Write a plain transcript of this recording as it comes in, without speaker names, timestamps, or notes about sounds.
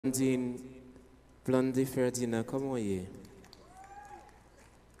Blondie Ferdinand, comment il est?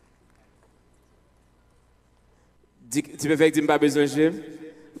 Tu peux faire que tu n'as pas besoin de jouer?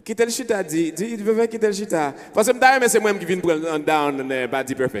 Quitte le chita, tu peux faire quitter le chita. Parce que c'est moi qui viens de prendre down, pas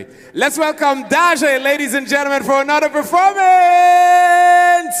dit perfect. Let's welcome Daje, ladies and gentlemen, for another performance!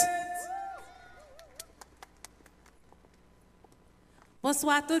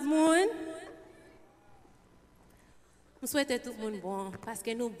 Bonsoir tout le monde. Je souhaite tout le monde bon parce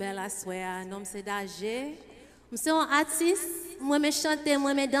que nous belles à soir. Nom c'est Daje. Je suis un artiste. Moi me chanter,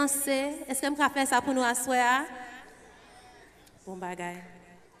 moi me danser. Est-ce que je peux faire ça pour nous à soir? Bon bagay.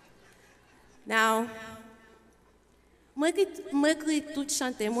 Now, moi qui tout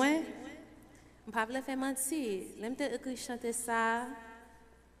chanter moi. Je ne peux pas faire mentir. Je écrit chanter ça.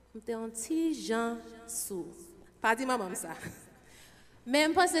 Je suis un petit Jean sous. Pas dit maman ça.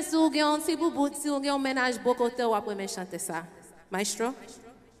 Même pas si vous avez un petit boubou, si vous avez un ménage beaucoup de temps, après me chanter ça. Maestro?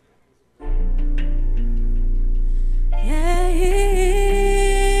 Yeah,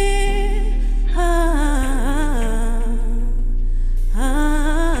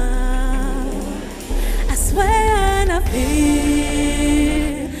 I swear I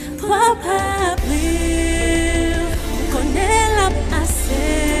feel trop plus. On connaît la assez.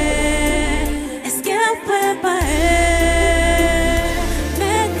 Est-ce qu'elle peut pas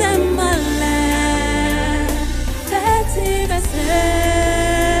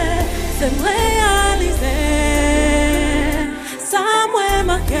c'est me réaliser sans moi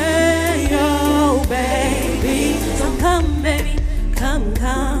manquer, yo baby. So come baby, come.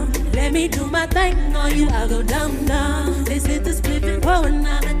 Let me do my thing on you, I'll go dumb. This is the split and pour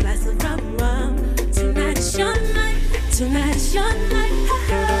another glass of rum. Tonight is your night, tonight is your night.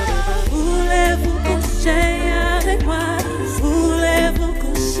 Voulez-vous coucher avec moi? Voulez-vous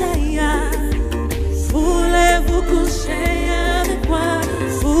coucher? Voulez-vous coucher avec moi?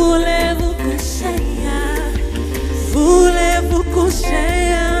 Voulez-vous coucher? Voulez-vous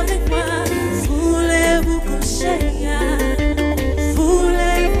coucher avec moi? Voulez-vous coucher?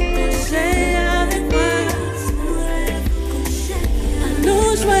 Voulez-vous coucher avec moi? Voulez-vous coucher? À nous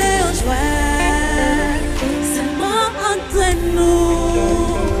jouer au jouet, seulement entre nous.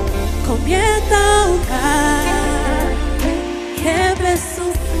 Combien de temps ou pas? Qu'est-ce que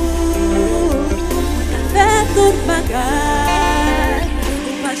souffre? Fait toute ma gueule, ou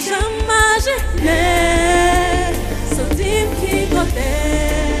pas jamais gêné. So dis-moi qui côté,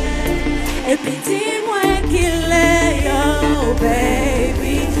 et puis dis-moi qu'il est, yo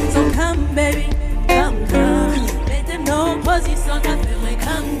baby. So come baby, come. Let them know position, I feel like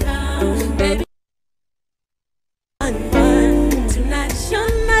come, baby. Tonight is your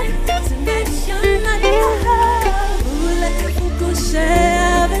night, tonight is your night. Voulez-vous coucher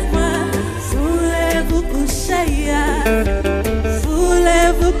avec moi? Voulez-vous coucher?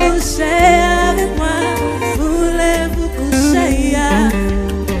 Voulez-vous coucher avec moi? Voulez-vous coucher?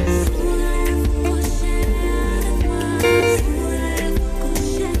 Voulez-vous coucher avec moi? Voulez-vous coucher? Voulez-vous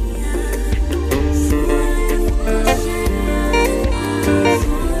coucher avec moi?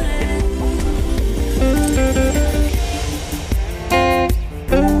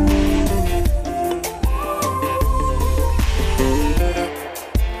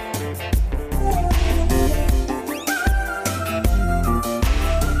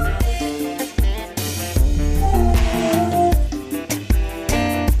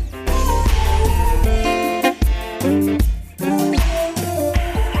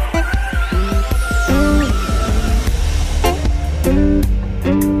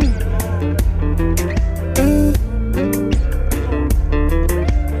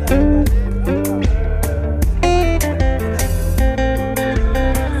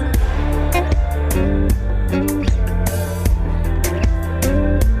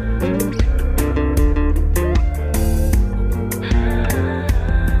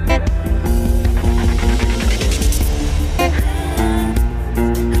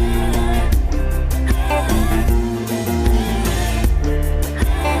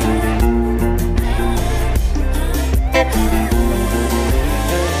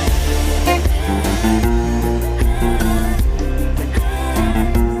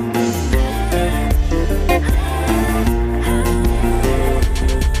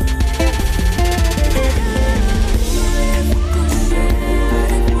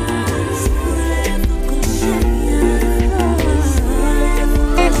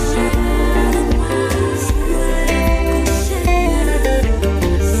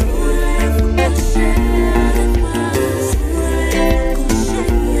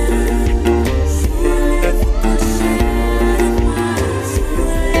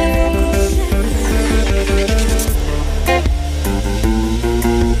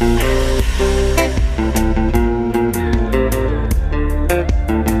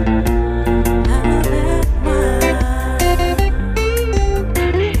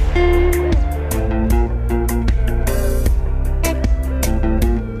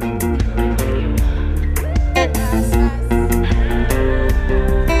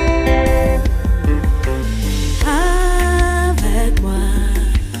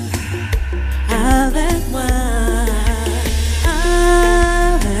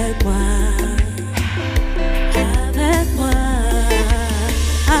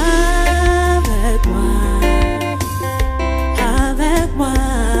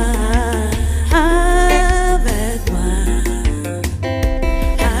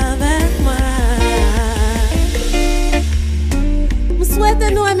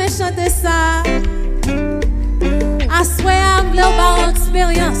 ça. I swear I'm live by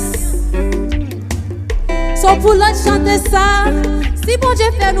experience. So pour l'autre chanter ça, si bon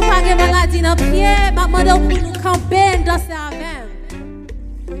Dieu fait nous pas de maladie dans pied, m'a demandé pour nous camper danser avec.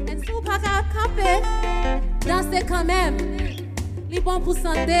 Et si vous pas camper, danser quand même. Li bon pour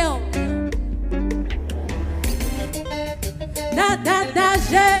santé.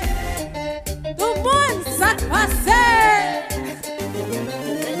 Daje, tout le monde ça passe.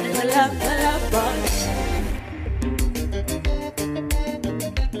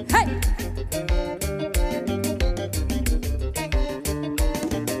 Hey.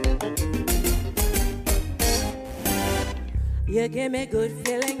 You give me good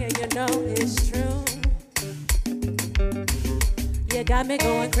feeling and you know it's true. You got me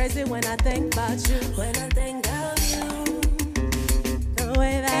going crazy when I think about you. When I think of you, the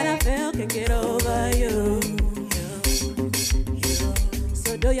way that I feel can get over you.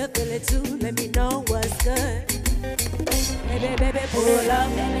 So do you feel it too? Let me know what's good. Baby, baby, pull up.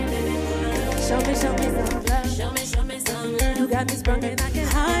 Show me some love. Show me some love. You got me sprung and I can't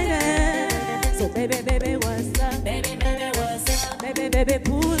hide it. So baby, baby, what's up? Baby, baby, what's up? Baby, baby,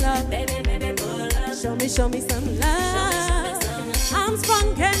 pull up. Baby, baby, pull up. Show me some love. I'm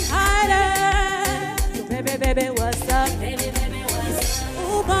sprung, can't hide it. So baby, baby, what's up? Baby, baby, what's up?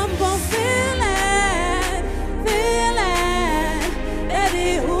 Ooh, bum, bum, feeling, feeling.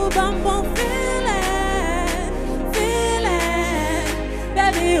 Baby, ooh, bum, bum, feeling, feeling.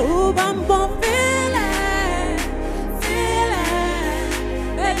 Baby, ooh, bum, bum, feeling, feeling.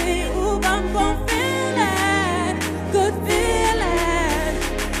 Baby, ooh, bum, bum, feeling, good feeling.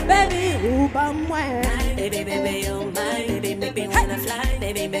 Baby, ooh, bum, when. Baby, baby, oh my, baby, make me wanna fly.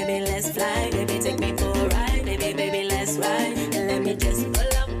 Baby, baby, let's fly. Baby, take me for a ride. Baby, baby, let's ride. And let me just